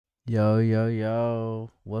Yo, yo,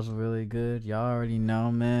 yo. What's really good? Y'all already know,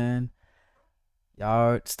 man.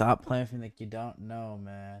 Y'all stop playing for me like you don't know,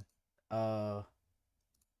 man. Uh,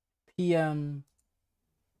 PMPL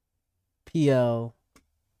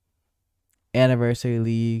Anniversary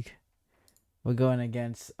League. We're going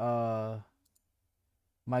against my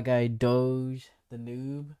guy Doge the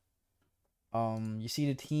Noob. You see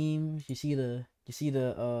the team, you see the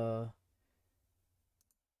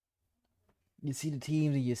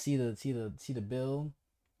teams, and you see the build.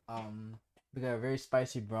 We got a very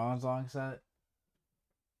spicy bronze long set.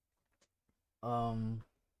 Um,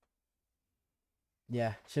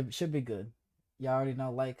 yeah, should be good. Y'all already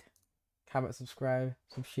know, like, comment, subscribe,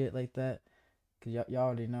 some shit like that. Cause y'all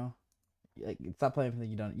already know. Like, stop playing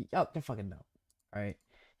something you don't. Y'all fucking know. All right,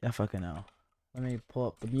 y'all fucking know. Let me pull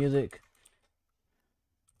up the music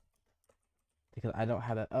because I don't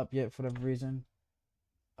have that up yet for whatever reason.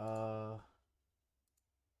 Oh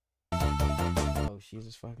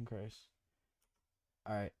Jesus fucking Christ.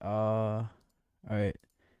 All right. All right.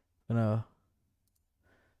 Gonna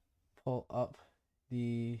pull up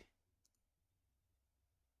the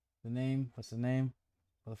name. What's the name?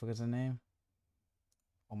 What the fuck is the name?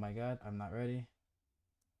 Oh my god, I'm not ready.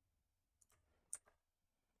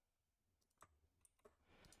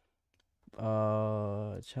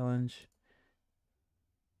 Challenge.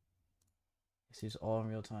 This is all in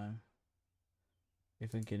real time.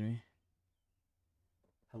 If you're kidding me.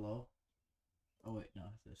 Hello? Oh wait, no,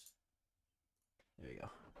 it's this. There you go.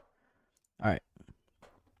 Alright.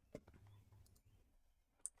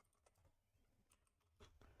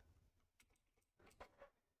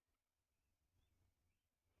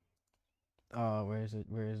 Where's it?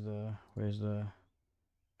 Where's the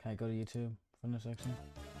can I go to YouTube from this section?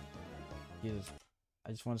 Jesus.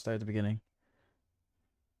 I just want to start at the beginning.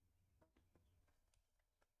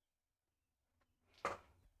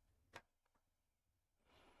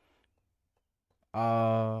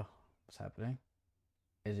 What's happening?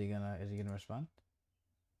 Is he gonna respond?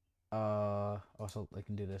 Also I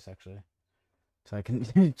can do this actually. So I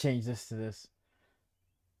can change this to this.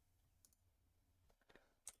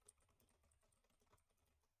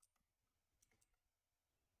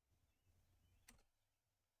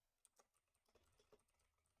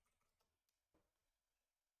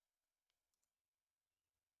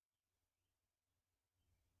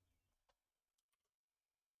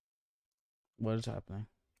 What is happening?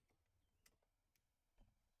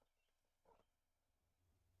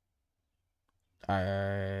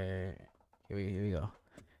 Alright. Here we go.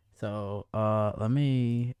 So let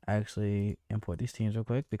me actually import these teams real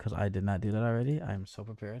quick because I did not do that already. I'm so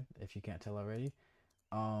prepared, if you can't tell already.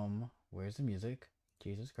 Where's the music?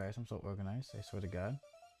 Jesus Christ, I'm so organized, I swear to God.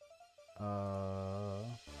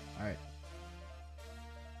 Alright.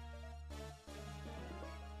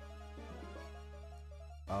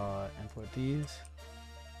 Import these.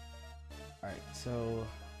 Alright, so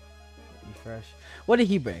refresh. What did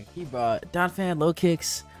he bring? He brought Donphan, Low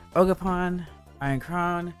Kicks, Ogapon, Iron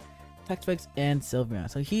Crown, Textbooks, and Sylveon.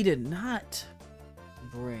 So he did not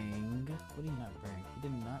bring. What did he not bring? He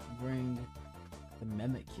did not bring the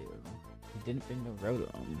Mimikyu. He didn't bring the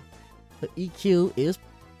Rotom. The EQ is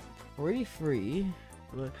pretty free.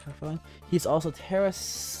 Look, have fun. He's also Terra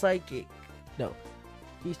Psychic. No,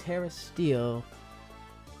 he's Terra Steel.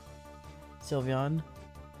 Sylveon.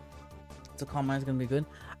 So Calm Mind is gonna be good.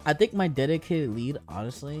 I think my dedicated lead,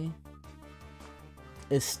 honestly,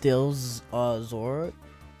 is still Zoroark.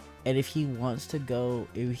 And if he wants to go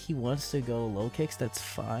low kicks, that's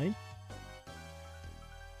fine.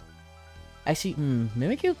 Actually,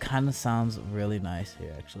 Mimikyu kind of sounds really nice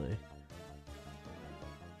here, actually.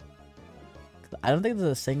 I don't think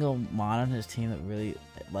there's a single mon on his team that really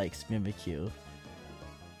likes Mimikyu.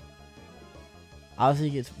 Obviously,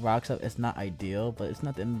 he gets rocks up. It's not ideal, but it's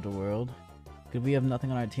not the end of the world. Because we have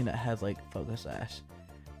nothing on our team that has like Focus Sash.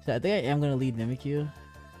 So I think I am going to lead Mimikyu.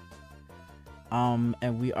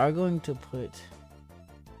 And we are going to put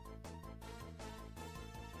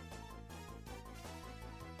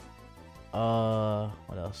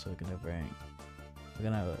what else are we gonna bring?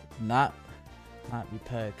 We're gonna not be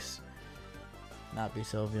Pex, not be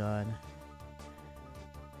Sylveon.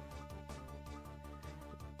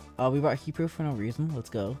 We brought Heat Proof for no reason.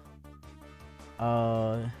 Let's go.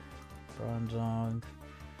 Bronzong.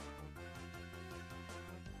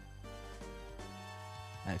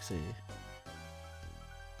 Actually,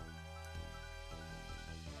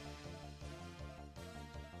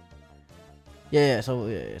 so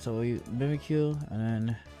we Mimikyu, and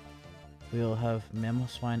then we'll have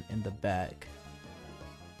Mamoswine in the back.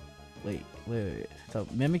 Wait. So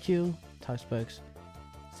Mimikyu, Toxapex,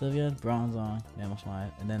 Sylveon, Bronzong, Mammal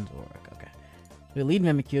Slide, and then Zoroark. Okay. We lead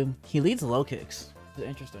Mimikyu. He leads low kicks. It's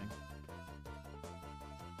interesting.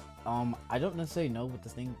 I don't necessarily know what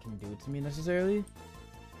this thing can do to me necessarily.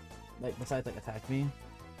 Like, besides, like, attack me.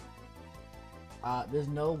 There's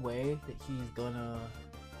no way that he's gonna...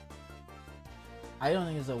 I don't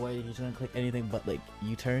think there's a way that he's gonna click anything but, like,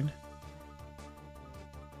 U-turn.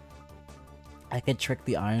 I could trick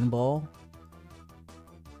the Iron Ball.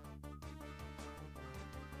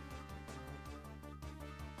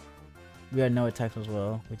 We got no attacks as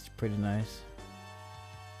well, which is pretty nice.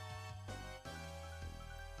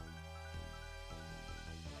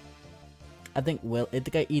 I think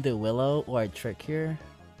I either Willow or I Trick here.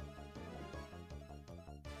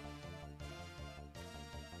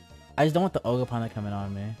 I just don't want the Ogerpon coming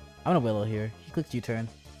on me. I'm gonna Willow here. He clicks U-turn.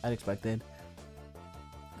 I'd expected.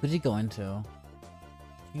 Who did he go into?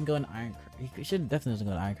 He can go in Iron. He should definitely doesn't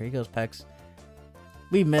go to Iron. He goes Pex.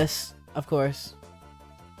 We miss, of course.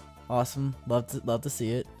 Awesome. Love to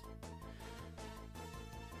see it.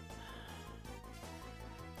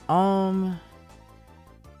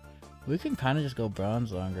 We can kind of just go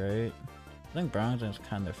Bronzong, right? I think Bronzong's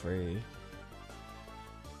kind of free.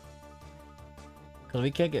 Because we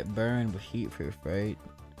can't get burned with Heat Proof, right?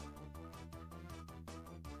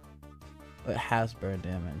 But it has burn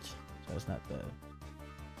damage, so it's not bad.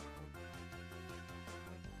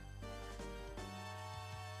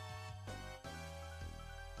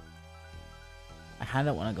 I kind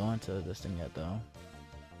of want to go into this thing yet, though.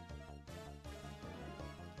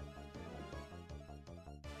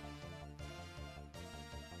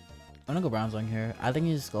 I'm gonna go Bronzong here. I think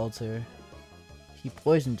he just Scalds here. He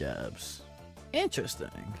Poison Jabs. Interesting.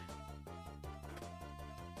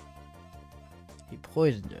 He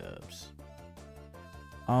Poison Jabs.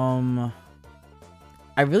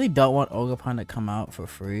 I really don't want Ogerpon to come out for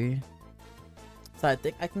free. So I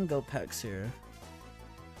think I can go Pex here.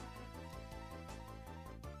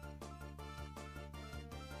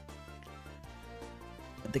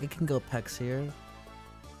 I think I can go Pex here.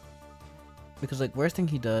 Because like worst thing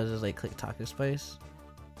he does is like click Toxic Spice,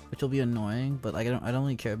 which will be annoying, but like I don't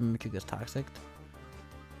really care if Mimikyu gets toxic.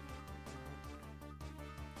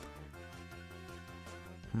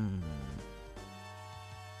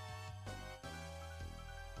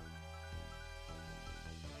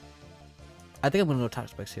 I think I'm gonna go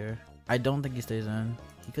Toxic Spice here. I don't think he stays in.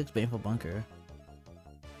 He clicks Baneful Bunker.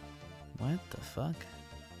 What the fuck?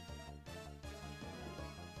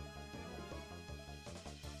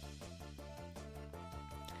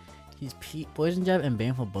 He's Poison Jab and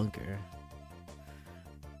Baneful Bunker.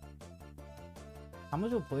 How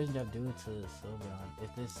much will Poison Jab do to Sylveon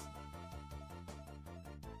if this...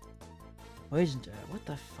 Poison Jab, what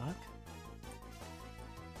the fuck?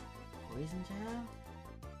 Poison Jab?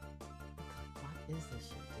 What is this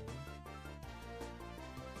shit, dude?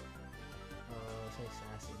 Oh, it's like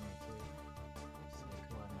sassy me too. Sick,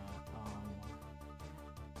 why not?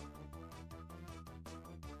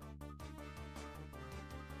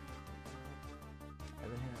 I've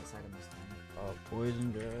been hitting outside of this thing. Oh, Poison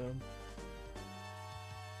Jab.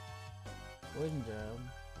 Poison Jab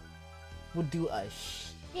will do a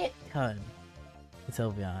shit ton to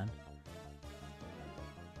Sylveon.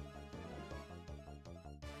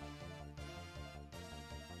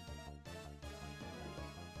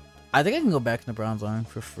 I think I can go back in the Bronzong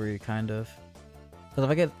for free, kind of.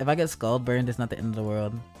 Because if I get Scald Burned, it's not the end of the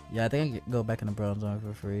world. Yeah, I think I can go back in the Bronzong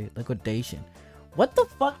for free. Liquidation. What the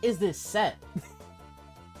fuck is this set?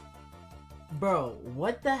 Bro,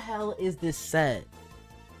 what the hell is this set?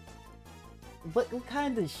 What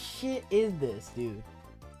kind of shit is this, dude?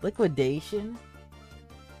 Liquidation?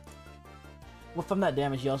 Well, from that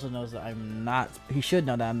damage, he also knows that I'm not... He should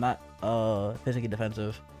know that I'm not physically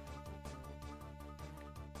defensive.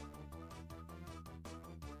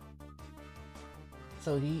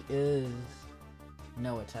 So he is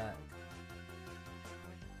no attack.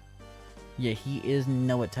 Yeah, he is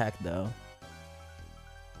no attack though.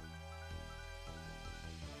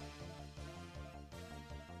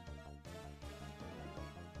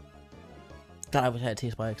 God, I wish I had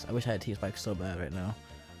T-Spikes. I wish I had T-Spikes so bad right now.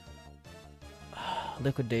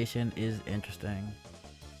 Liquidation is interesting.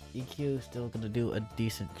 EQ is still gonna do a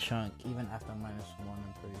decent chunk even after -1,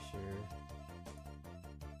 I'm pretty sure.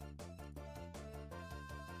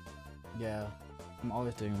 Yeah, I'm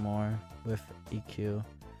always doing more with EQ.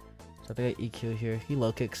 So I think I EQ here. He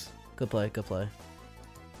low kicks. Good play, good play.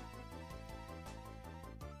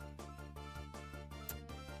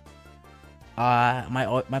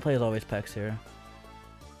 My play is always Pex here.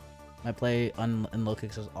 My play in low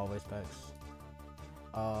kicks is always Pex.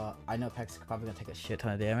 I know Pex is probably gonna take a shit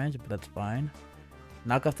ton of damage, but that's fine.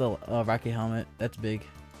 Knock off the rocket helmet. That's big.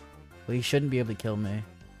 But he shouldn't be able to kill me.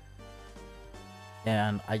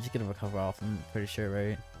 And I just get a recover off, I'm pretty sure,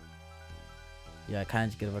 right? Yeah, I kind of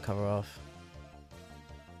just get a recover off.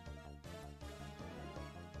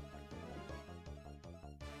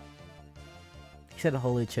 He said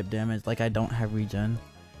holy chip damage, like I don't have regen.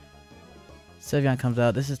 Sylveon comes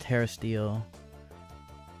out. This is Terra Steel.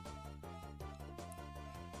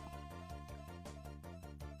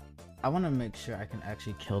 I want to make sure I can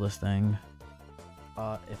actually kill this thing.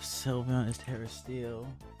 If Sylveon is Terra Steel.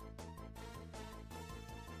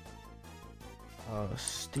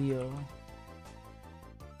 Steel.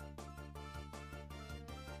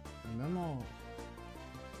 Memo.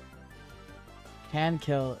 Can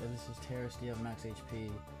kill if this is Terra Steel max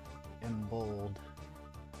HP in bold.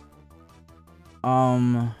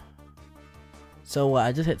 So what?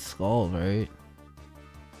 I just hit Skull, right?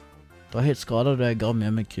 Do I hit Skull or do I go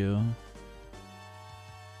Mimikyu?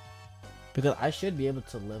 Because I should be able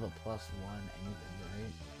to live a +1 anything,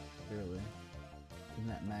 right? Clearly.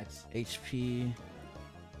 Even at max HP,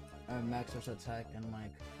 max special attack, and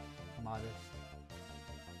like modest.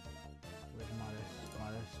 With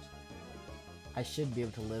modest. I should be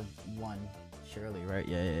able to live 1, surely, right?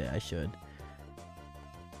 Yeah, I should.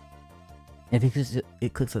 If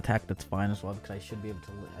it clicks attack, that's fine as well because I should be able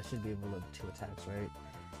to. I should be able to live 2 attacks, right?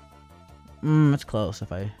 That's close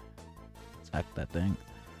if I attack that thing.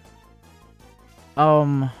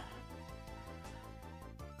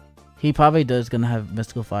 He probably does gonna have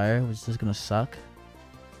Mystical Fire, which is gonna suck.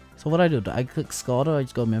 So what do? Do I click Scald or I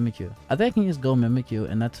just go Mimikyu? I think I can just go Mimikyu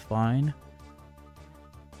and that's fine.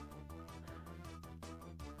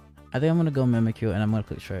 I think I'm gonna go Mimikyu and I'm gonna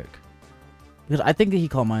click Shrek. Because I think that he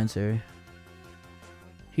Calm Minds here.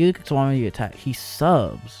 He clicks one when you attack. He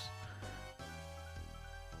subs.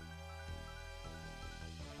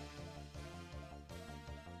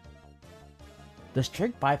 Does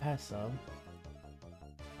Trick bypass sub?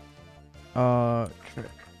 Trick.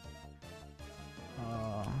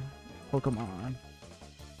 Pokemon.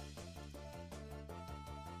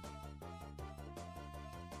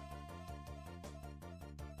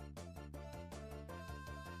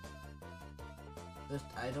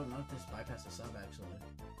 I don't know if this bypasses sub actually.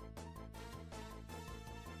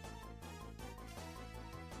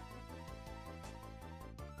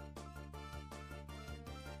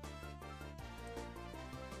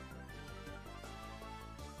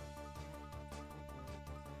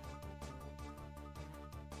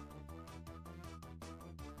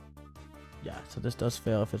 Yeah, so this does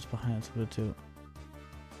fail if it's behind Super 2.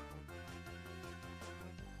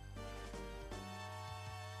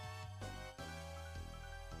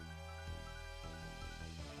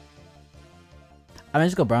 I mean,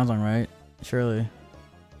 just go Bronzong, right? Surely.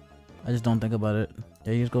 I just don't think about it.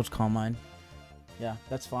 Yeah, you just go to Calm Mind. Yeah,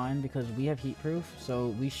 that's fine because we have Heat Proof, so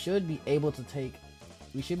we should be able to take.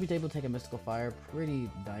 We should be able to take a Mystical Fire pretty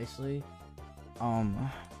nicely.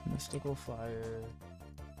 Mystical Fire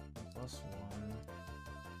 +1.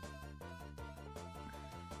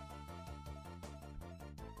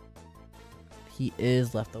 He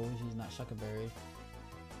is leftovers. He's not Shuckleberry.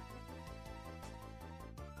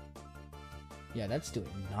 Yeah, that's doing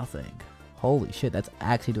nothing. Holy shit, that's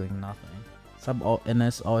actually doing nothing. Sub and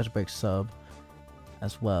this always breaks sub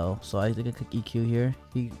as well. So I think I click EQ here.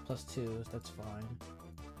 He +2, that's fine.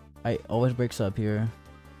 I always break sub here.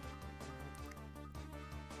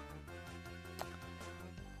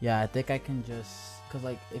 Yeah, I think I can just cause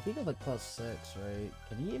like if he goes like +6, right?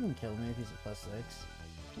 Can he even kill me if he's a +6?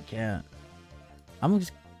 He can't. I'm gonna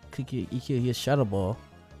just click EQ. He has Shadow Ball.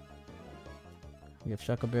 We have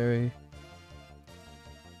Shuckleberry.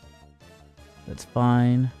 That's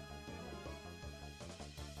fine.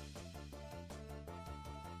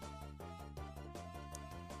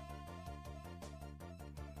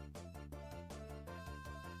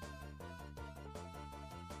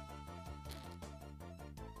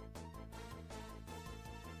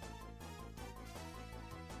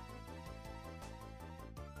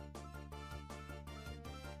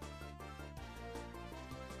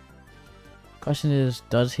 Question is,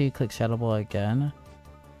 does he click Shadow Ball again?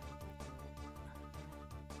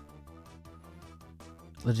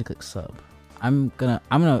 Let's just click sub. I'm gonna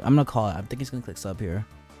call it. I think he's gonna click sub here.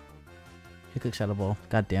 He clicked Shadow Ball.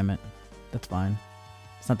 God damn it. That's fine.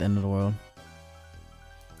 It's not the end of the world.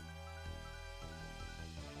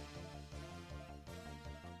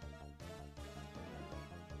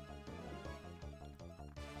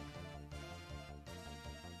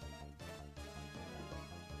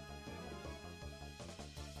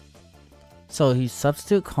 So he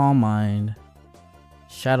substitute Calm Mind,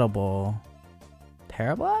 Shadow Ball,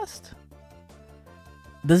 Terra Blast?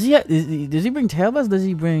 Does he? Does he bring Tail Blast? Does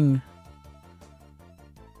he bring?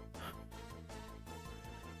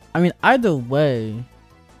 I mean, either way.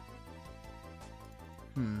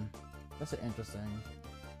 That's interesting.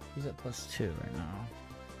 He's at +2 right now.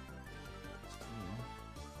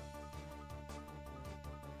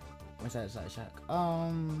 What's that side check?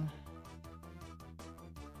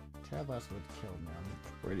 Tail Blast would kill me. I'm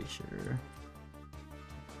pretty sure.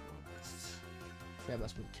 Tail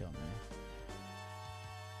Blast would kill me.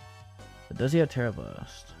 But does he have Tail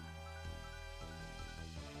Blast?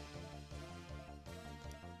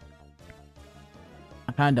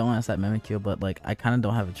 I kind of don't want to set Mimikyu, but like I kind of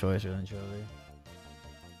don't have a choice really and truly.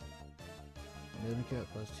 Mimikyu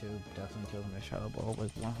at +2 definitely kills me with Shadow Ball,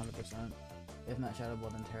 like 100%. If not Shadow Ball,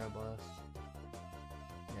 then Terra Blast.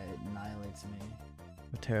 Yeah, it annihilates me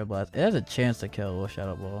with Terra Blast. It has a chance to kill with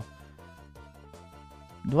Shadow Ball.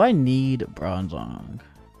 Do I need Bronzong?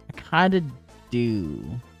 I kind of do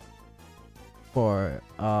for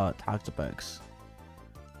Toxapex.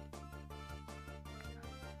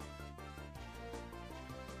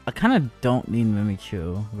 I kind of don't need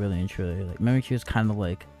Mimikyu, really and truly. Like Mimikyu is kind of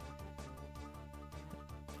like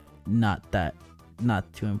not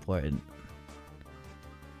too important.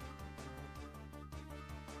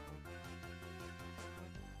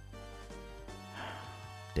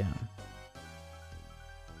 Damn.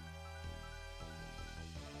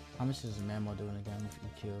 How much is Mammo doing again with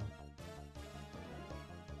EQ?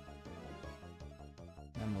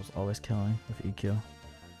 Mammo's always killing with EQ.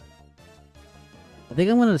 I think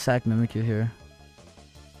I'm gonna sack Mimikyu here.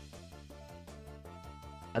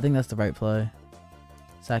 I think that's the right play.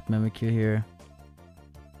 Sack Mimikyu here.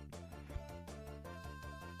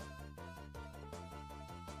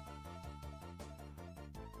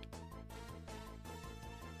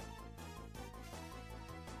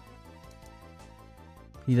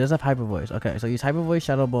 He does have Hyper Voice. Okay, so use Hyper Voice,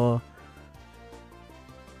 Shadow Ball,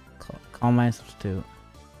 Calm Mind, Substitute.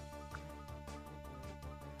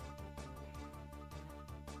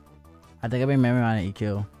 I think I bring Marijuana at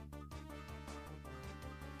EQ.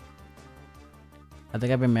 I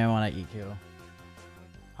think I bring Marijuana at EQ.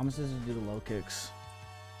 How much does it do to low kicks?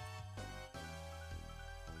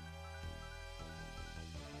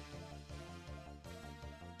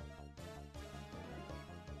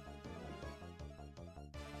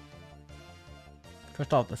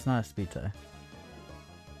 First off, that's not a speed tie.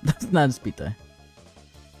 That's not a speed tie.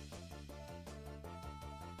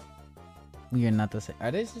 We are not the same. Are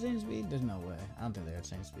they the same speed? There's no way. I don't think they're the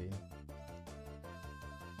same speed.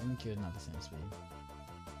 MQ is not the same speed.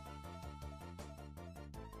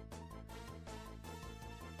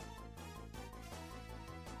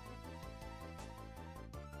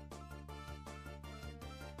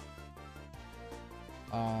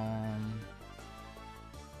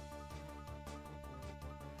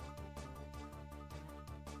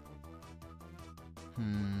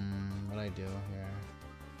 What do I do here?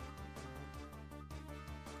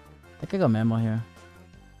 I think I go Mammo here.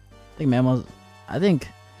 I think Mammo's. I think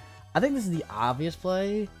this is the obvious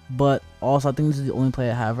play, but also I think this is the only play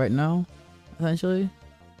I have right now, essentially.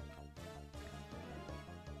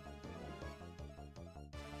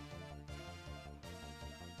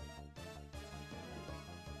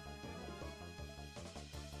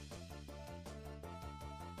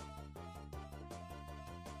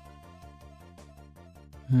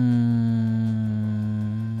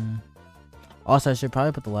 Also, I should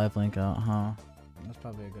probably put the live link out, huh? That's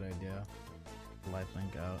probably a good idea. Live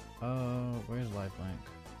link out. Oh, where's live link?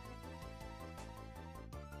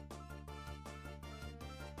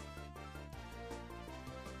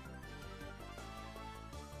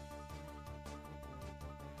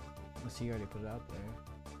 Let's see, you already put it out there.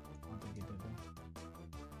 I don't think you did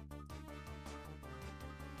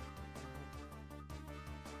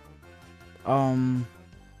though.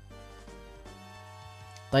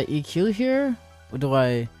 Like EQ here? Or do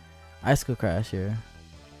I Icicle Crash here?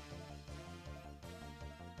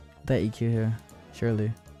 That EQ here.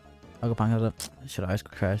 Surely. I'll go Punk up. Should I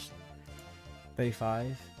Icicle Crash?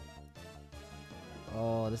 35.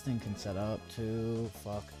 Oh, this thing can set up too.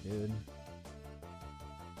 Fuck, dude.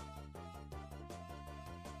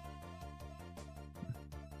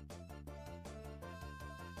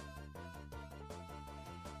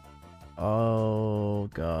 Oh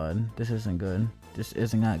god. This isn't good. This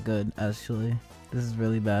isn't that good, actually. This is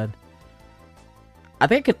really bad. I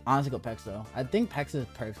think I could honestly go Pex, though. I think Pex is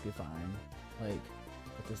perfectly fine. Like,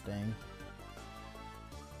 with this thing.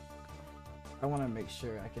 I want to make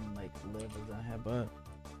sure I can, like, live with that headbutt.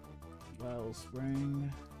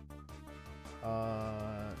 Wellspring.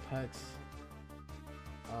 Pex.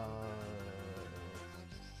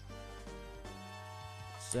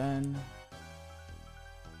 Zen.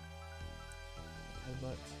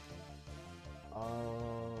 Headbutt.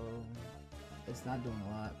 It's not doing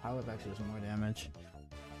a lot. Power Whip actually does more damage.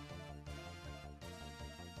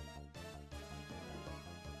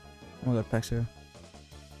 I'm gonna go Pex here.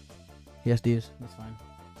 He has Ds. That's fine.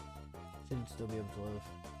 Should still be able to live.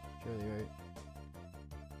 Surely, right?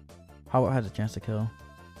 Power Whip has a chance to kill.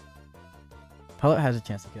 Power Whip has a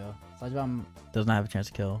chance to kill. Sludge Bomb does not have a chance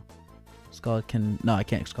to kill. Scald can... No, I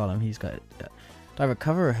can't Scald him. He's got... Do I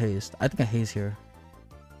recover or haste? I think I haze here.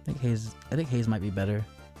 I think haze might be better.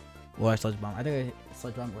 Or Sludge Bomb. I think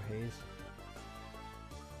Sludge Bomb or haze.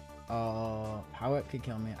 Power Whip could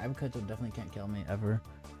kill me. Iron Cudgel definitely can't kill me ever.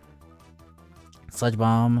 Sludge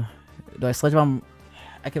Bomb. Do I Sludge Bomb?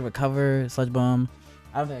 I can recover Sludge Bomb.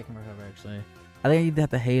 I don't think I can recover actually. I think I either have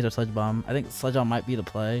to haze or Sludge Bomb. I think Sludge Bomb might be the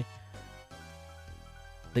play.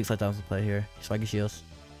 I think Sludge Bomb's the play here. Spiky Shields.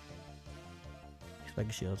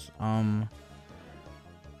 Spiky Shields.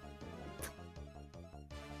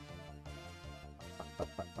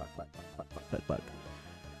 Fuck.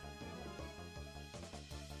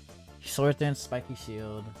 Sword Dance, Spiky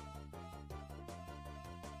Shield.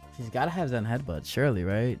 He's gotta have Zen Headbutt, surely,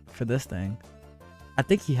 right? For this thing. I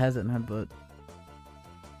think he has Zen Headbutt.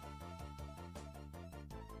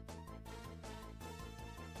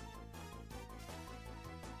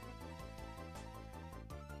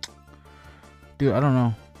 Dude, I don't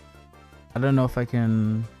know. I don't know if I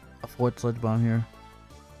can afford Sludge Bomb here.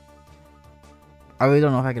 I really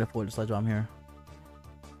don't know if I can afford a Sludge Bomb here.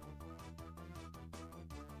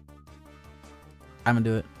 I'm gonna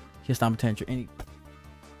do it. He'll Stomp Potential. Any.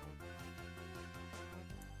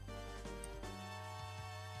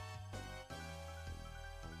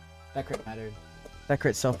 That crit mattered. That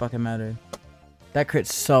crit so fucking mattered. That crit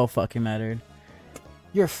so fucking mattered.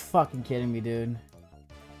 You're fucking kidding me, dude.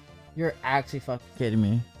 You're actually fucking kidding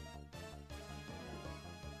me.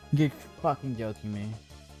 You're fucking joking me.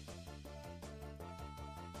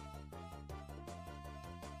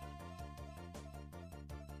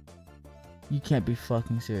 You can't be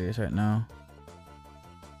fucking serious right now.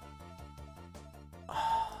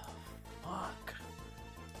 Oh, fuck.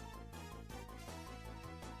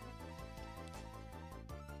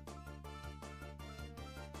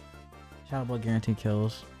 Shadow Ball guarantee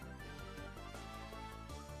kills.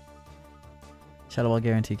 Shadow Ball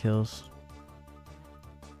guarantee kills.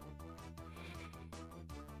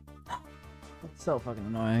 That's so fucking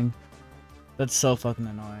annoying. That's so fucking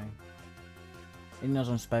annoying. He knows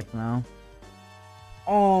I'm spec now.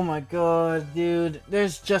 Oh my god, dude.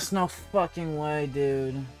 There's just no fucking way,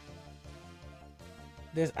 dude.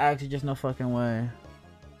 There's actually just no fucking way.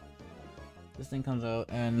 This thing comes out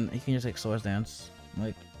and he can just like Swords Dance.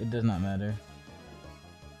 Like, it does not matter.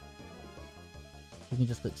 He can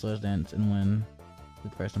just click Swords Dance and win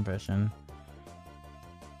with first impression.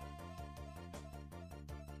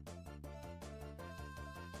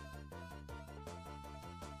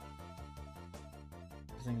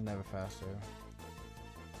 This thing's never faster.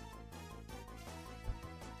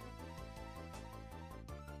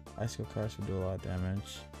 Icicle Crush will do a lot of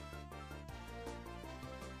damage.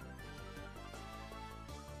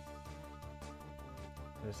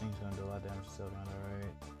 This thing's gonna do a lot of damage to Sylveon,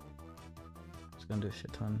 alright. It's gonna do a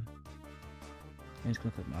shit ton. I'm just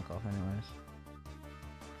gonna click knockoff anyways.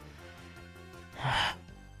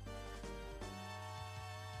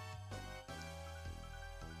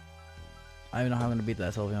 I don't even know how I'm gonna beat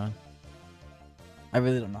that Sylveon. I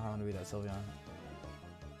really don't know how I'm gonna beat that Sylveon.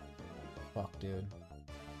 Fuck, dude.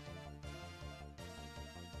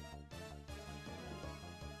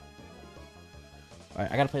 Alright,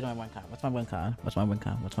 I gotta play my win con. What's my win con? What's my win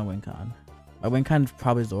con? What's my win con? My win con is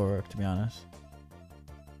probably Zoroark, to be honest.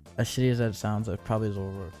 As shitty as that sounds, it's probably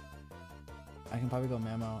Zoroark. I can probably go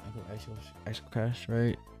Mamo and click Icicle Crash,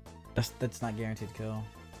 right? That's not guaranteed to kill.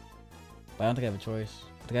 But I don't think I have a choice.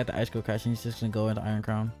 I think I have the Icicle Crash and he's just gonna go into Iron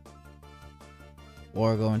Crown.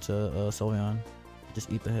 Or go into Sylveon. Just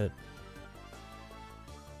eat the hit.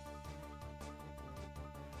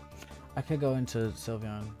 I could go into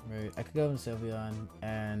Sylveon, right? I could go into Sylveon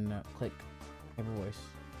and click Hyper Voice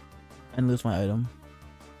and lose my item.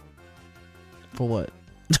 For what?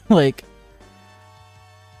 Like,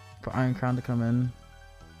 for Iron Crown to come in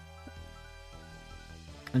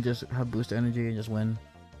and just have boost energy and just win.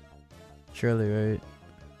 Surely, right?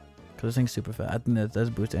 Because this thing's super fast. I think that's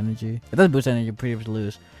boost energy. If that's boost energy, you're pretty much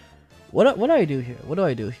lose. What do I do here? What do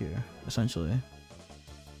I do here, essentially?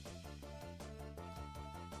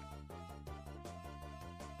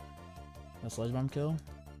 A Sludge Bomb kill?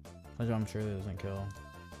 Sludge Bomb surely doesn't kill.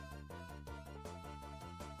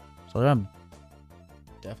 Sludge Bomb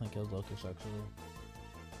definitely kills Locust, actually.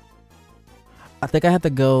 I think I have to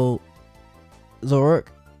go Zork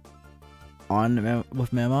on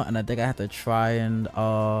with Mamo, and I think I have to try and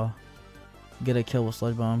get a kill with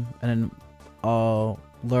Sludge Bomb, and then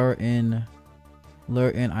lure in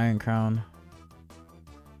Iron Crown.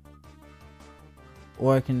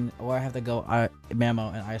 Or I have to go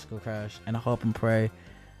Mamo and Ice Skull Crash and hope and pray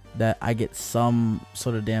that I get some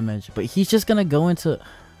sort of damage. But he's just gonna go into.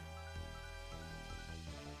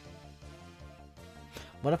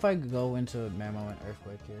 What if I go into Mamo and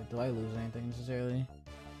Earthquake here? Do I lose anything necessarily?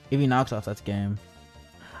 If he knocks off, that's game.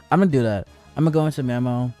 I'm gonna do that. I'm gonna go into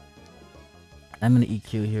Mamo. I'm gonna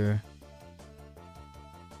EQ here.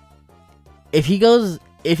 If he goes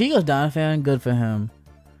down fan, good for him.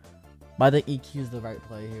 But I think EQ is the right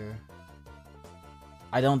play here.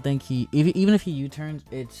 I don't think even if he U-turns,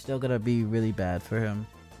 it's still gonna be really bad for him.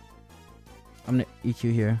 I'm gonna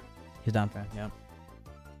EQ here. He's down fan, yeah.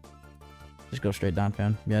 Just go straight down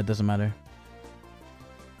fan. Yeah, it doesn't matter.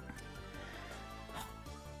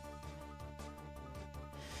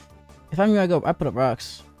 If I'm you, I put up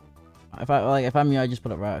rocks. If I'm you, I just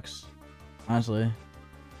put up rocks. Honestly.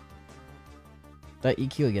 Did I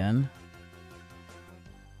EQ again?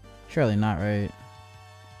 Surely not, right?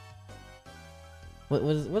 What I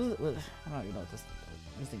don't even know what this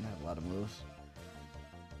thing has a lot of moves.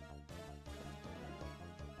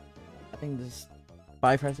 I think this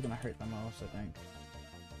bypass is gonna hurt the most, I think.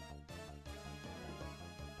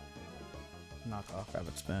 Knock off,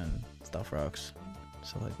 rabbit spin, stealth rocks,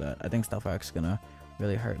 stuff like that. I think stealth rocks is gonna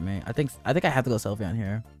really hurt me. I think I have to go Sylveon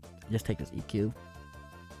here. Just take this EQ.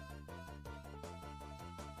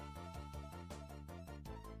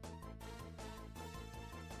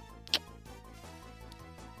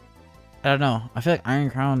 I don't know. I feel like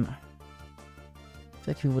Iron Crown. I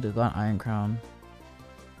feel like he would have gone Iron Crown.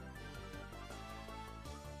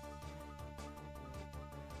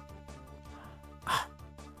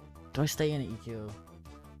 Do I stay in EQ?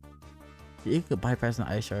 You could bypass an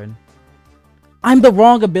Ice Shard. I'm the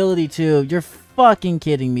wrong ability too. You're fucking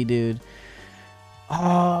kidding me, dude.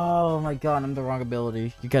 Oh my god, I'm the wrong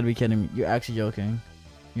ability. You gotta be kidding me. You're actually joking.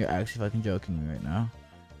 You're actually fucking joking me right now.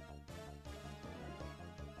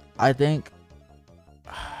 I think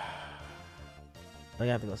I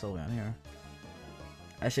have to go Sylveon here.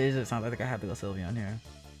 Actually, it sounds like I have to go Sylveon here.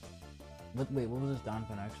 But wait, what was this down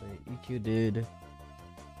pin actually? EQ did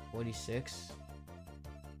 46.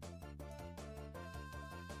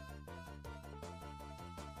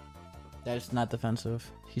 That's not defensive.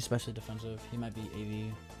 He's specially defensive. He might be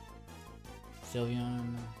AV.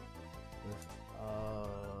 Sylveon with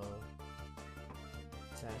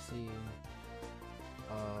Sassy.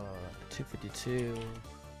 252.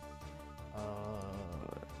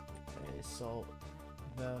 Assault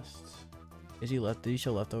vest. Is he left? Did he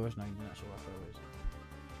show leftovers? No, he did not show leftovers.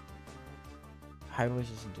 High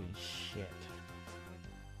voice isn't doing shit.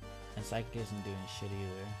 And Psychic isn't doing shit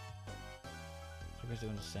either. Psychic's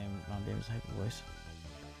doing the same amount of damage as Hyper Voice.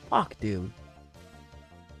 Fuck, dude.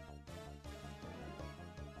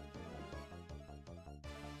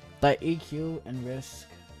 That EQ and risk.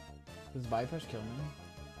 Does Bypass kill me?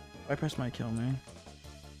 Bypass might kill me.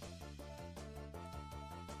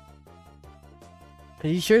 Are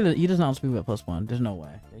you sure that he does not speed at +1? There's no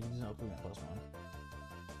way. He does not speed at +1.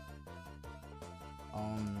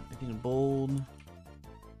 If he's bold, no,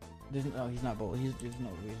 he's not bold. There's no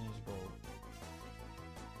reason he's bold.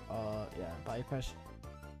 Yeah, Bypass.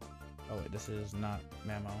 Oh wait, this is not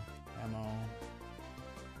Mamo.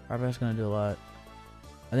 Bypass gonna do a lot.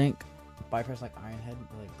 I think Bypass like Iron Head,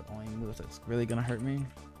 like the only move that's really gonna hurt me.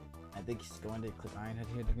 I think he's going to click Iron Head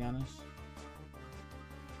here, to be honest.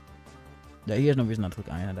 Yeah, he has no reason not to click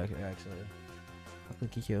Iron Head actually. I'll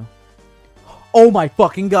click EQ. Oh my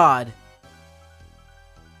fucking god!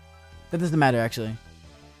 That doesn't matter actually.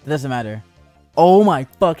 That doesn't matter. Oh my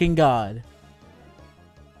fucking god!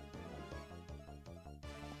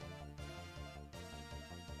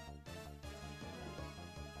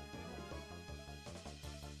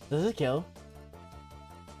 Does it kill?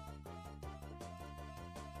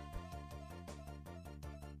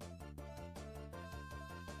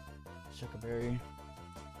 Shuckaberry.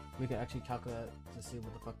 We could actually calculate to see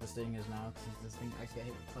what the fuck this thing is now, since this thing actually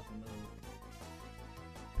hit the fucking move.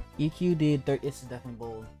 EQ did 30. It's definitely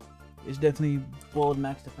bold. It's definitely bold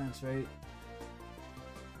max defense, right? It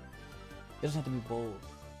doesn't have to be bold.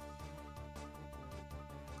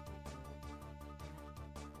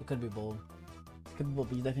 It could be bold. It could be bold,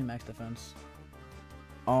 but you definitely max defense.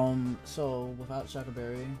 So without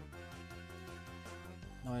Shuckaberry,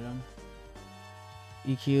 no item.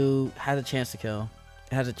 EQ has a chance to kill.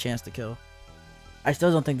 It has a chance to kill. I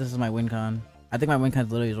still don't think this is my win con. I think my win con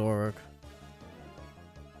is literally Zoroark.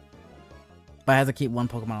 But I have to keep one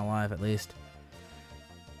Pokemon alive at least.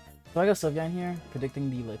 So I got Sylveon here, predicting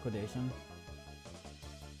the liquidation.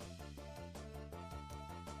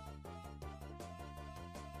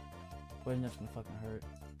 Poison Jab's gonna fucking hurt.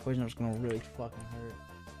 Poison Jab's gonna really fucking hurt.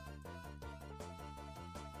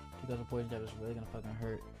 Because the Poison Jab is really gonna fucking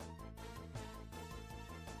hurt.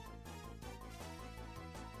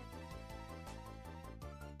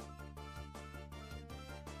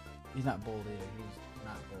 He's not bold either. He's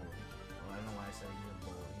not bold. Well, I don't know why I said he's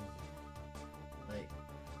bold. He's like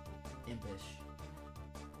impish.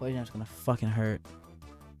 Poison Jab's gonna fucking hurt.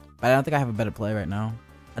 But I don't think I have a better play right now.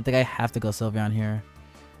 I think I have to go Sylveon here.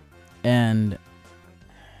 And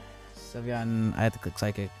Sylveon, I have to click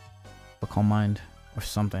Psychic or Calm Mind or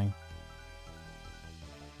something.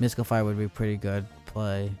 Mystical Fire would be a pretty good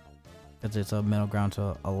play because it's a middle ground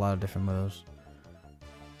to a lot of different moves.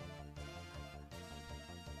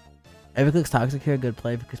 If he clicks Toxic here, good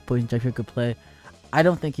play, because Poison Jab here, good play. I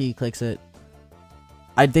don't think he clicks it.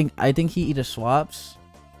 I think he either swaps.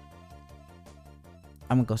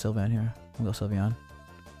 I'm gonna go Sylveon here. I'm gonna go Sylveon.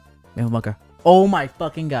 Bunker. Oh my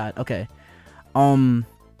fucking god. Okay. I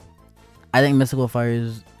think Mystical Fire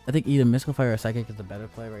is. I think either Mystical Fire or Psychic is the better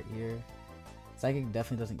play right here. Psychic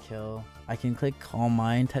definitely doesn't kill. I can click Calm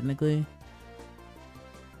Mind technically.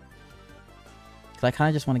 Cause I kind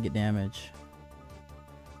of just want to get damage.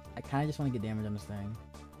 I kind of just want to get damage on this thing.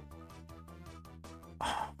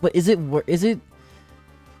 But is it?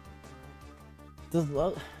 Does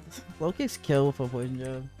low kicks kill for Poison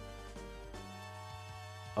Jab?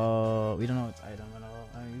 We don't know its item at all.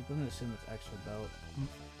 I mean, we're gonna assume it's extra belt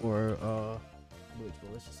or boots,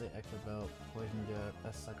 but let's just say extra belt. Poison Jab.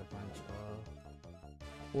 That's Sucker Punch.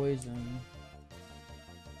 Poison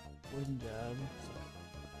Jab.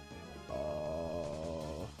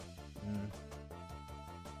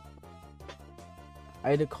 I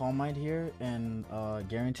had to Calm Mind here and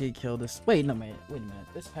guarantee kill this. Wait a minute.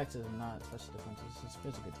 This Hex is not special defensive. It's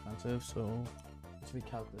physically defensive. So let's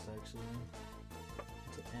recalc this actually.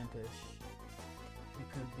 It's an Ambush. It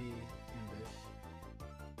could be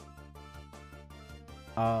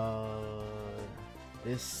Ambush.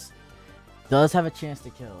 This does have a chance to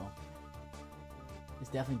kill. This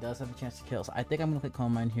definitely does have a chance to kill. So I think I'm gonna click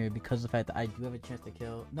Calm Mind here because of the fact that I do have a chance to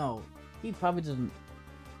kill. No, he probably doesn't.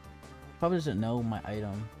 Probably doesn't know my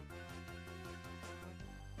item.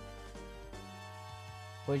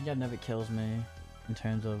 Poison Jab never kills me in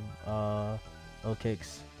terms of low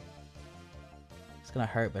kicks. It's gonna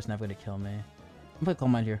hurt, but it's never gonna kill me. I'm gonna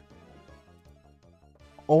Calm Mind here.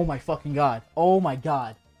 Oh my fucking god. Oh my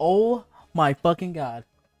god. Oh my fucking god.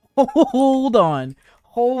 Hold on.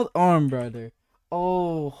 Hold on, brother.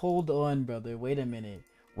 Oh, hold on, brother. Wait a minute.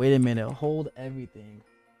 Hold everything.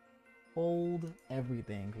 Hold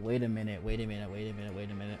everything. Wait a minute.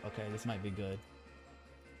 Okay, this might be good.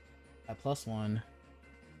 At +1,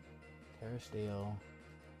 Terra Steel,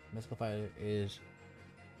 Mystical Fire is.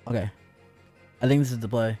 Okay. I think this is the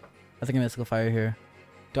play. I think a Mystical Fire here.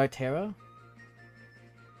 Do I Terra?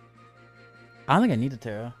 I don't think I need to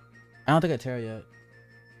Terra. I don't think I Terra yet.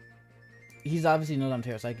 He's obviously knows I'm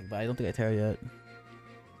Terra Psychic, but I don't think I Terra yet.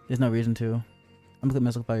 There's no reason to. I'm gonna click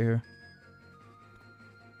Mystical Fire here.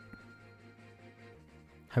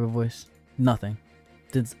 Hyper Voice. Nothing.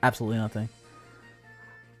 Did absolutely nothing.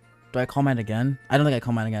 Do I Calm Mind again? I don't think I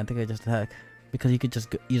Calm Mind again. I think I just attack. Because he could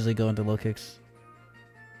just easily go into low kicks.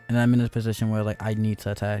 And I'm in a position where like I need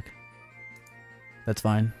to attack. That's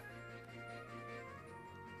fine.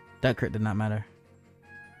 That crit did not matter.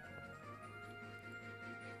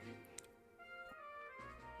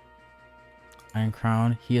 Iron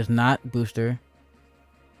Crown. He is not booster.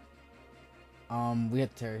 We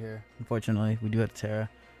have to Terra here. Unfortunately, we do have to Terra.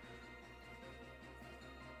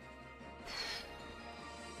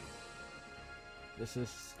 This is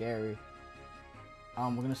scary.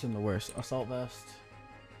 We're gonna assume the worst. Assault Vest.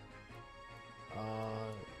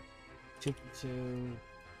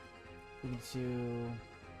 252.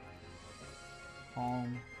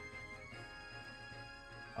 Calm.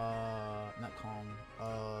 Not calm.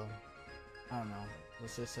 I don't know.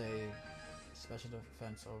 Let's just say special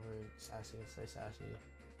defense over sassy. Let's say sassy.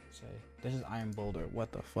 Say this is Iron Boulder.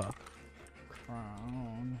 What the fuck?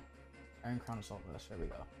 Crown. Iron Crown Assault Vest. There we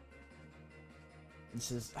go. This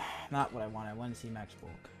is not what I want. I want to see max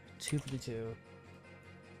bulk. 252.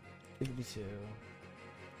 252.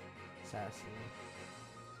 Sassy.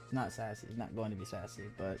 It's not sassy. It's not going to be sassy,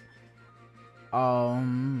 but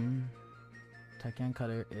Tachyon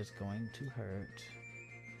Cutter is going to hurt.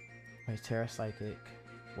 Wait, Terra Psychic.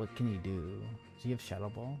 What can he do? Does he have Shadow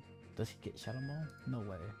Ball? Does he get Shadow Ball? No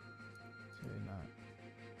way. It's really not.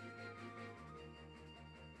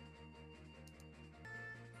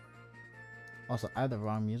 Also, I have the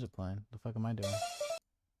wrong music playing. The fuck am I doing?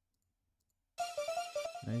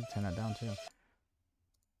 I need to turn that down too.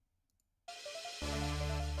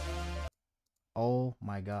 Oh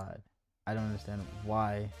my god. I don't understand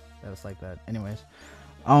why that was like that. Anyways.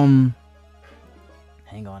 Hang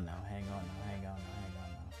on now.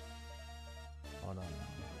 Hold on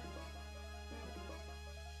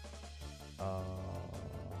now.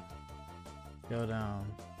 Go down.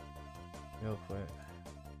 Real quick.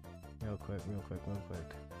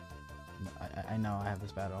 I know I have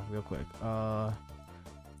this battle. Real quick.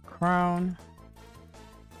 Crown.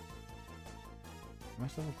 Am I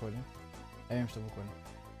still recording? I am still recording.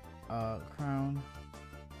 Crown.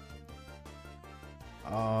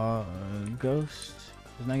 Ghost.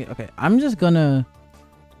 Okay, I'm just gonna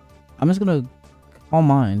All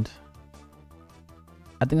Mind.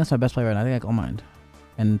 I think that's my best play right now. I think I All Mind.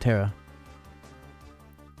 And Terra.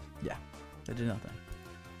 Yeah. They did nothing.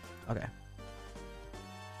 Okay. I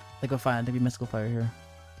think we're fine. I think we Mystical Fire here.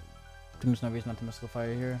 I think there's no reason not to Mystical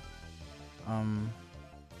Fire here.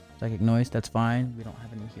 Psychic Noise, that's fine. We don't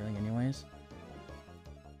have any healing anyways.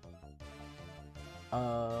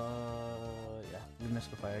 Yeah, we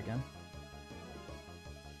Mystical Fire again.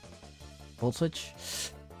 Volt Switch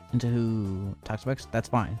into Toxapex, that's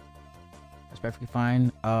fine. That's perfectly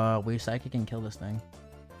fine. We Psychic and kill this thing.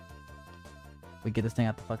 We get this thing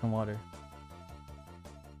out the fucking water.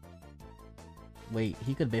 Wait,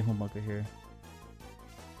 he could Bayful Bunker here.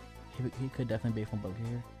 He could definitely Bayful Bunker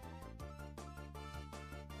here.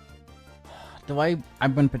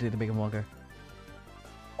 I'm gonna predict the Bayful Bunker.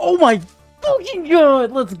 Oh my fucking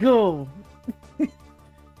god! Let's go!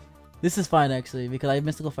 This is fine actually, because I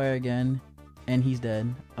Mystical Fire again, and he's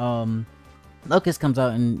dead. Locust comes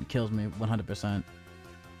out and kills me 100%.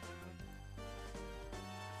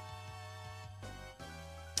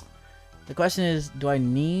 The question is, do I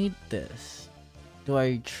need this? Do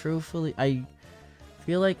I truthfully... I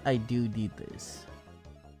feel like I do need this.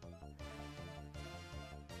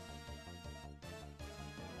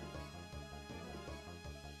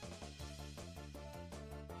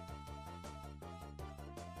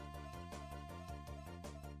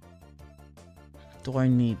 Do I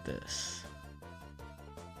need this?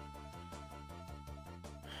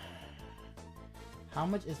 How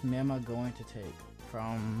much is Mama going to take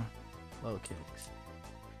from low kicks?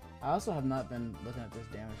 I also have not been looking at this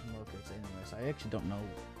damage from low kicks anyway, so I actually don't know.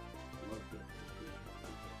 Low kicks.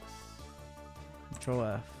 Control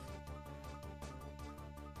F.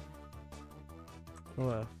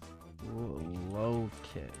 Control F. Low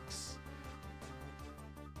kicks.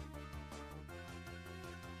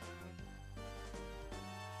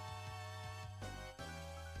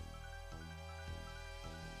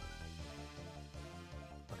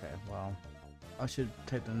 Okay, well, I should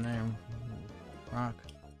take the name Rock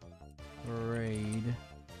Raid.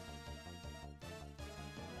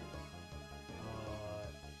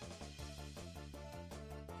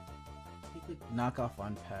 He could knock off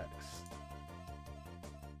on Pex.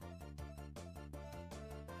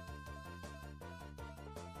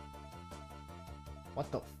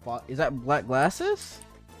 What the fuck? Is that black glasses?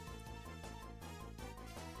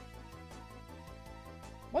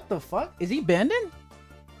 What the fuck? Is he banded?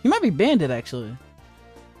 He might be banded actually.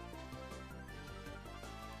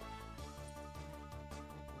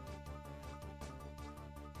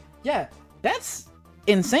 Yeah, that's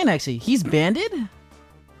insane actually. He's banded?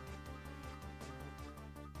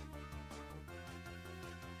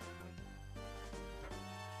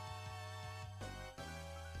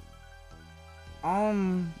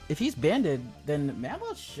 If he's banded, then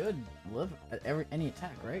Mammal should live at any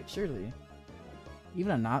attack, right? Surely.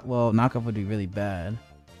 Even a knockoff would be really bad.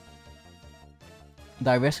 Do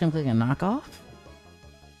I risk him clicking a knockoff?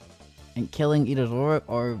 And killing either Zora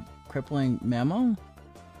or crippling Mammal?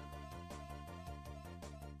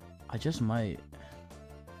 I just might.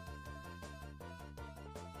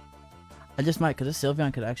 Because this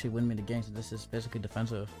Sylveon could actually win me the game, so this is basically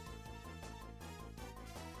defensive.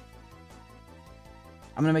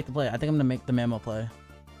 I'm gonna make the play. I think I'm gonna make the Mammal play.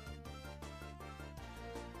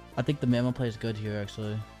 I think the Mammal play is good here,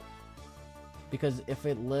 actually. Because if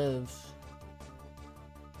it lives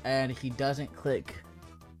and he doesn't click...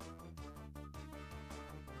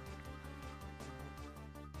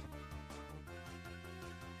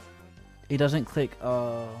 He doesn't click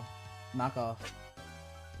knockoff.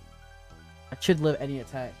 I should live any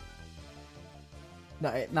attack. No,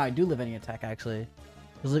 I do live any attack actually.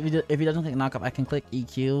 Because if he doesn't click knockoff, I can click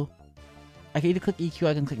EQ. I can either click EQ,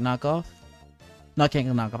 I can click knockoff. No, I can't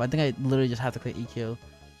click knockoff. I think I literally just have to click EQ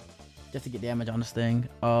just to get damage on this thing.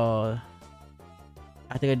 I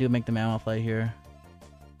think I do make the Mammal play here.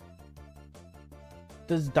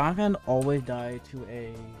 Does Donovan always die to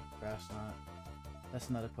a grass knot? That's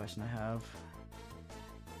another question I have.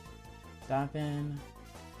 Donovan.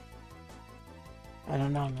 I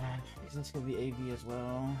don't know, man. This could be AV as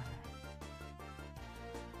well.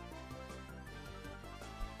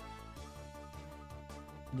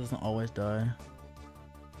 It doesn't always die.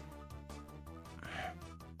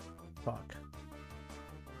 Fuck.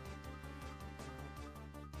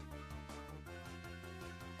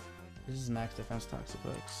 This is max defense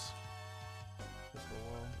Toxiflex. Just the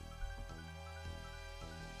wall.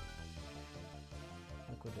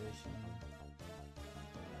 Liquidation.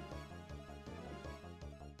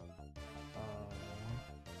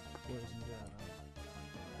 Poison jab.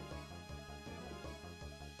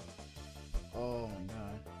 Oh my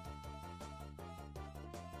god.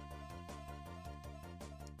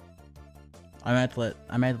 I might have to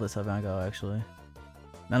let Sylveon go actually.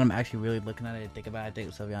 Now I'm actually really looking at it and think about it, I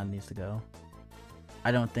think Sylveon needs to go.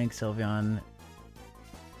 I don't think Sylveon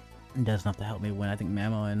does enough to help me win. I think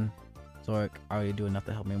Mamo and Zoroark already do enough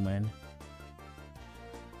to help me win.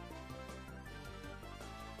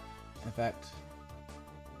 In fact,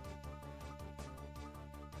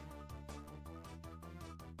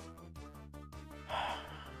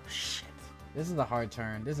 shit. This is a hard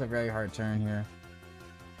turn. This is a very hard turn here.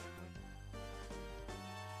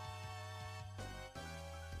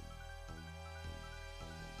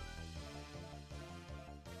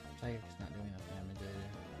 It's not doing enough damage either.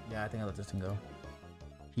 Yeah, I think I'll let this thing go.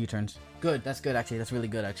 He U-turns. Good, that's good actually. That's really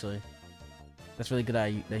good actually. That's really good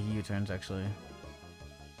that he U-turns actually.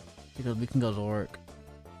 Because we can go Zoroark.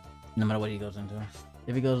 No matter what he goes into.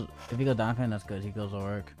 If he goes Donphan, that's good. He goes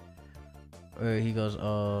Zoroark. Or he goes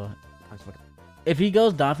if he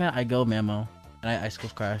goes Donphan, I go Mamo. And I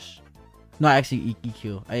Icicles Crash. No, I actually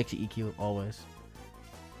EQ. I actually EQ always.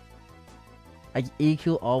 I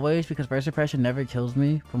EQ always because Burst Suppression never kills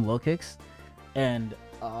me from low kicks. And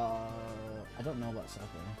I don't know about Sucker.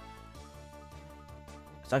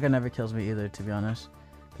 Sucker never kills me either, to be honest.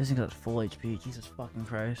 This thing got full HP. Jesus fucking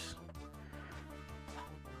Christ.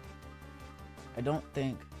 I don't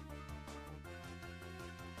think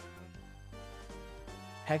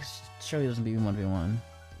Hex surely doesn't beat me 1v1.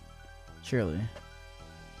 Surely.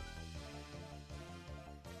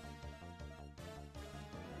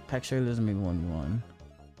 Hex surely doesn't beat me 1v1.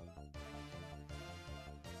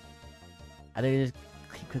 I think I just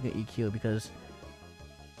keep clicking EQ because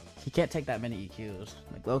he can't take that many EQs.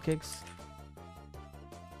 Like low kicks.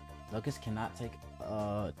 Low kicks cannot take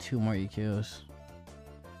 2 more EQs.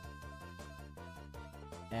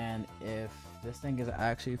 And if this thing is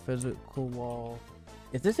actually physical wall,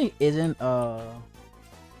 if this thing isn't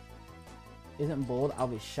bold, I'll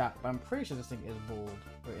be shocked. But I'm pretty sure this thing is bold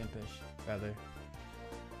or impish, rather.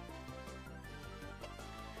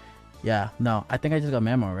 Yeah, no, I think I just got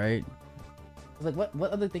Mamo, right? Like,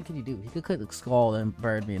 what other thing can you do? He could click Skull and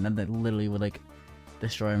bird me, and then that literally would like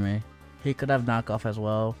destroy me. He could have knockoff as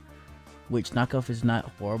well, which knockoff is not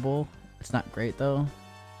horrible. It's not great though.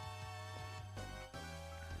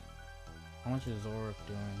 How much is Zoroark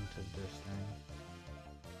doing to this thing?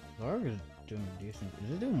 Zoroark is doing decent.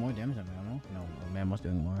 Is it doing more damage than Mamo? No, Mamo's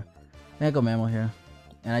doing more. I think I go Mamo here,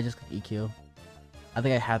 and I just click EQ. I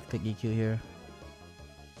think I have to click EQ here.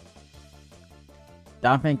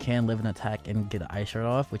 Donphan can live an attack and get an Ice Shard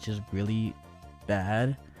off, which is really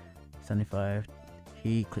bad. 75.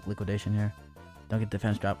 He clicked Liquidation here. Don't get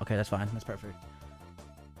defense drop. Okay, that's fine. That's perfect.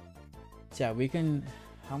 So yeah, we can.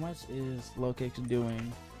 How much is low kicks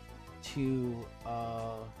doing to me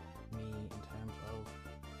in terms of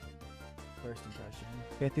first impression?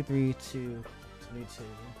 53 to 22.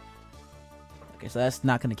 Okay, so that's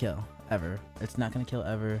not gonna kill ever. It's not gonna kill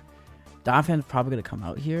ever. Donphan's probably gonna come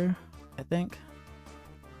out here, I think.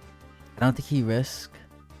 I don't think he risked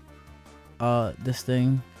this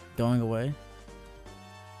thing going away.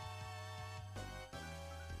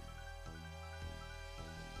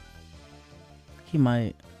 He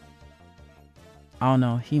might. I don't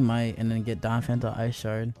know. He might, and then get Donphan to Ice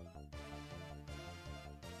Shard.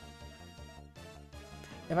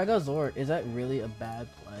 If I go Zoroark, is that really a bad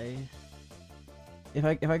play? If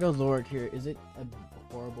I go Zoroark here, is it a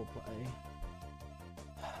horrible play?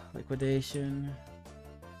 Liquidation.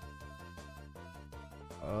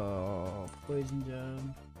 Oh, Poison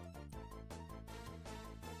Jab.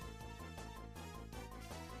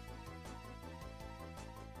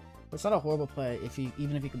 It's not a horrible play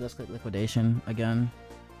even if you could just click Liquidation again.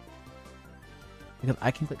 Because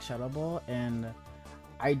I can click Shadow Ball, and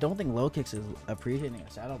I don't think low kicks is appreciating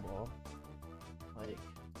a Shadow Ball. Like,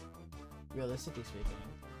 realistically speaking.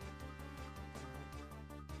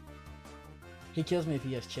 He kills me if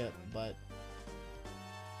he has chip, but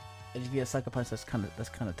And if he has sucker punch, that's kind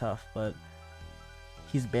of tough. But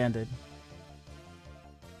he's banded.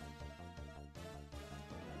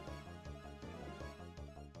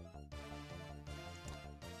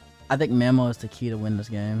 I think Mammo is the key to win this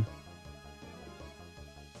game.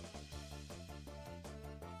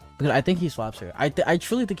 Because I think he swaps her. I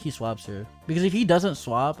truly think he swaps her. Because if he doesn't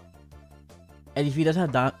swap, and if he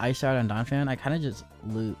doesn't have Ice Shard on Donphan, I kind of just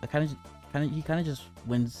lose. He kind of just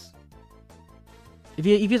wins. If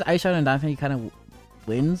he has Ice Shard on Donphan, he kind of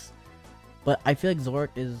wins. But I feel like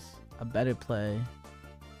Zoroark is a better play.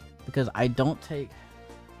 Because I think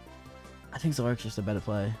Zoroark's just a better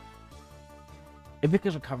play. If it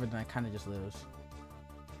gets recovered, then I kind of just lose.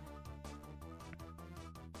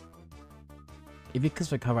 If it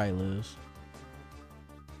gets recovered, I lose.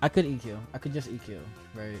 I could EQ. I could just EQ,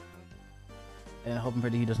 right? And hoping for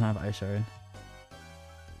that he doesn't have Ice Shard.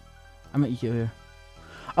 I'm gonna EQ here.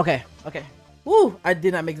 Okay, okay. Woo! I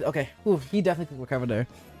did not make it. Okay, woo! He definitely could recover there.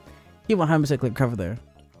 He 100% could recover there.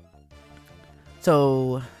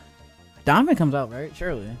 So, Donphan comes out, right?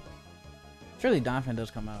 Surely. Surely Donphan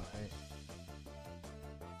does come out, right?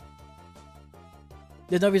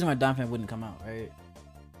 There's no reason why Donphan wouldn't come out, right?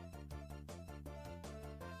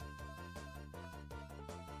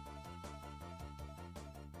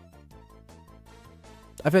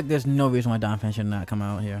 I feel like there's no reason why Donphan should not come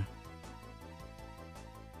out here.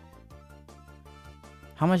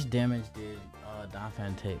 How much damage did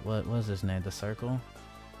Donphan take? What was his name? The Circle?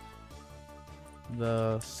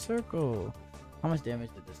 The Circle. How much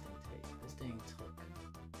damage did this thing take? This thing took...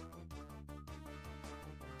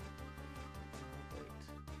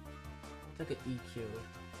 Wait. Took an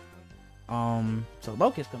EQ. So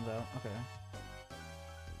Locust comes out. Okay.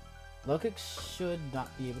 Locust should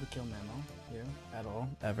not be able to kill Mammo here at all,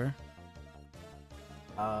 ever.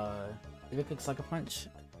 If it clicks Sucker Punch,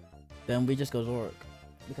 then we just go Zoroark.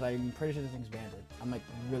 Because I'm pretty sure this thing's banded. I'm like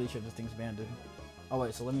really sure this thing's banded. Oh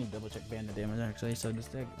wait, so let me double check banded damage actually. So this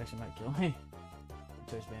thing actually might kill me.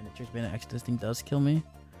 Choice banded. Actually, this thing does kill me.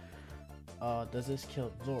 Does this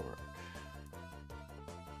kill Zoroark?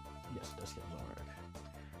 Yes, it does kill Zoroark.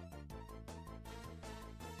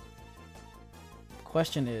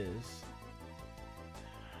 Question is,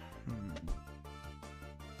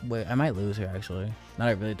 wait, I might lose here actually. Now that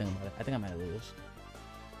I really think about it, I think I might lose.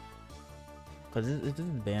 Cause this is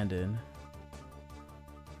banded.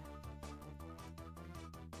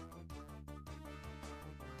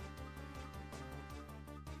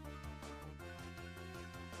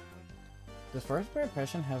 Does first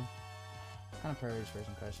impression have kind of priorities first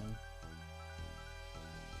impression?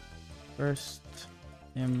 First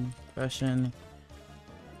impression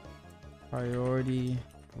priority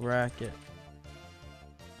bracket.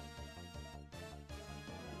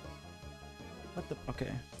 What the?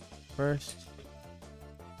 Okay. First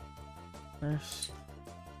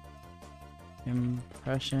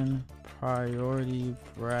impression priority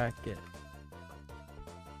bracket.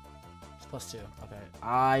 It's +2. Okay.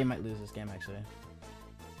 I might lose this game actually.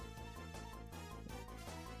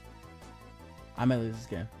 I might lose this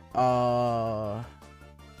game. Okay,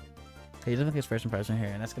 he doesn't get his first impression here,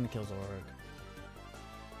 and that's gonna kill Zoroark.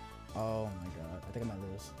 Oh my god. I think I might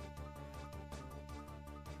lose.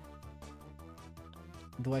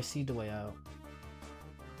 Do I see the way out?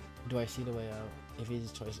 Do I see the way out? If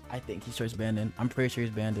he's choice, I think he's choice banded. I'm pretty sure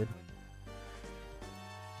he's banded.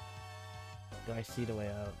 Do I see the way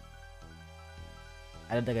out?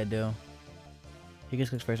 I don't think I do. He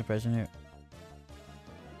gets his first impression here.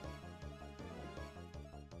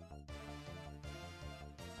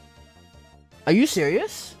 Are you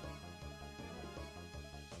serious?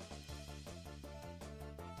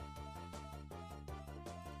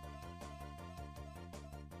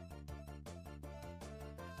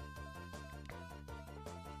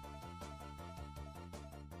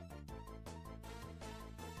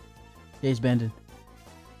 Yeah, he's banded.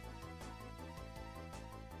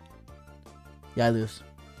 Yeah, I lose.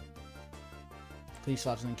 He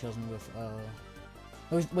swaps and then kills me with oh,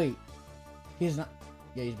 wait. He's not.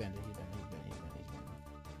 Yeah, he's banded. He's banded.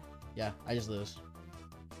 Yeah, I just lose.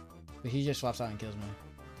 But he just swaps out and kills me.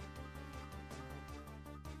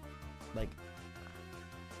 Like,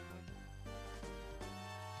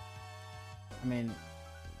 I mean,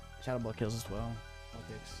 Shadow Ball kills as well. No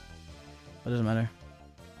kicks. It doesn't matter.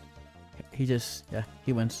 He just, yeah,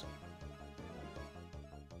 he wins.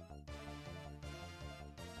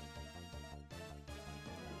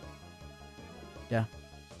 Yeah.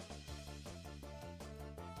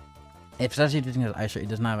 Especially if this thing has Ice Shard. He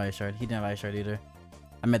does not have Ice Shard. He didn't have Ice Shard either.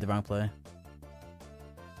 I made the wrong play.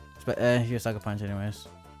 But he has Sucker Punch anyways.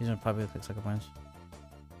 He's gonna probably click Sucker Punch.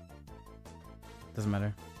 Doesn't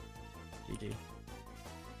matter. GG.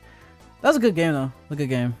 That was a good game though. A good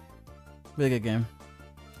game. Really good game.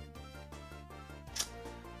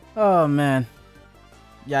 Oh man.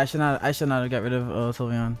 Yeah, I should not have got rid of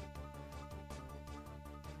Sylveon.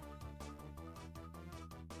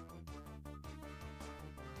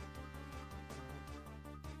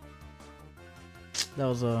 That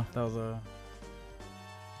was a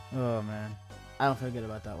oh man. I don't feel good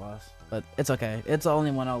about that loss. But it's okay. It's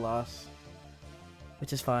only 1-0 loss.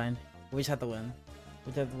 Which is fine. We just have to win.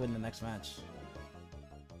 We just have to win the next match.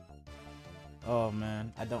 Oh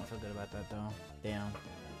man. I don't feel good about that though. Damn.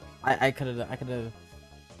 I could have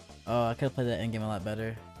played that endgame a lot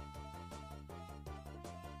better.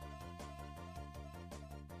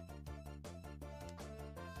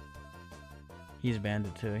 He's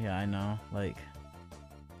banded too. Yeah, I know. Like,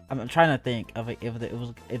 I'm trying to think of like,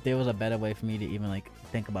 if there was a better way for me to even like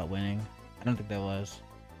think about winning. I don't think there was.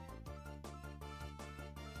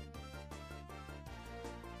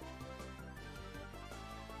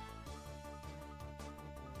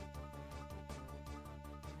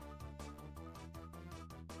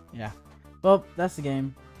 Yeah. Well, that's the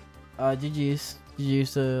game. GG's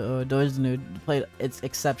to DogeTheNoob. Played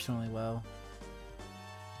exceptionally well.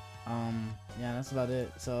 Yeah, that's about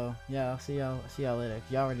it. So yeah, I'll see y'all later.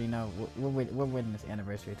 You already know we're winning this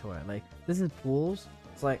anniversary tour. Like, this is pools.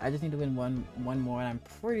 It's like I just need to win one more, and I'm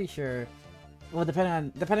pretty sure. Well,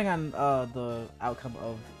 depending on the outcome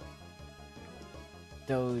of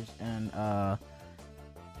Doge and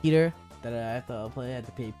Peter that I have to play. I have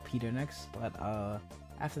to play Peter next, but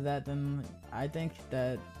after that, then I think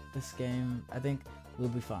that this game, I think we'll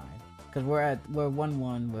be fine, because we're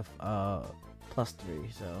 1-1 with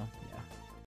 +3, so